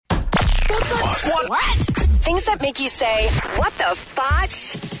What? Things that make you say, what the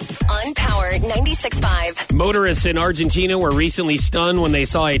fotch? On Power 96.5. Motorists in Argentina were recently stunned when they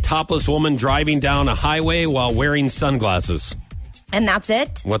saw a topless woman driving down a highway while wearing sunglasses. And that's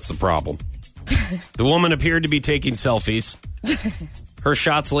it? What's the problem? The woman appeared to be taking selfies. Her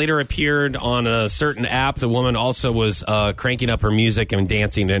shots later appeared on a certain app. The woman also was cranking up her music and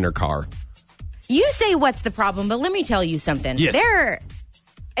dancing in her car. You say what's the problem, but let me tell you something. Yes.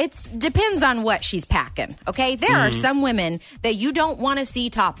 It depends on what she's packing, okay? There are some women that you don't want to see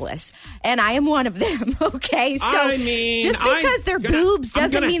topless, and I am one of them, okay? So I mean, just because they're boobs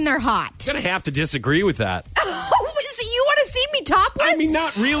doesn't mean they're hot. I'm going to have to disagree with that. So you want to see me topless? I mean,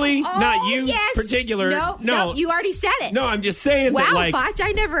 not really. Not you particular. No, you already said it. No, I'm just saying wow, that, like... Foch,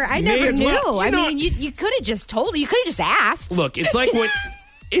 I never knew. Well, I mean, you could have just told me. You could have just asked. Look, it's like when...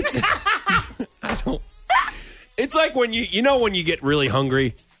 It's like when when you get really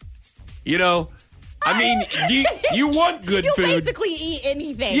hungry, I mean, you want good food. You basically eat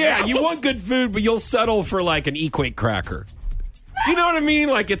anything. Yeah, right? you want good food, but you'll settle for like an Equate cracker. Do you know what I mean?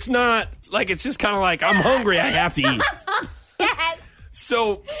 Like it's not like it's just kind of like I'm hungry, I have to eat. Yes.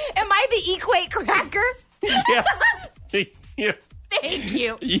 So, am I the Equate cracker? Yes. Yeah. Thank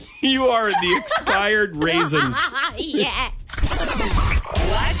you. You are the expired raisins. Yeah. What the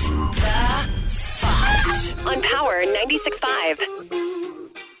fotch? On Power 96.5.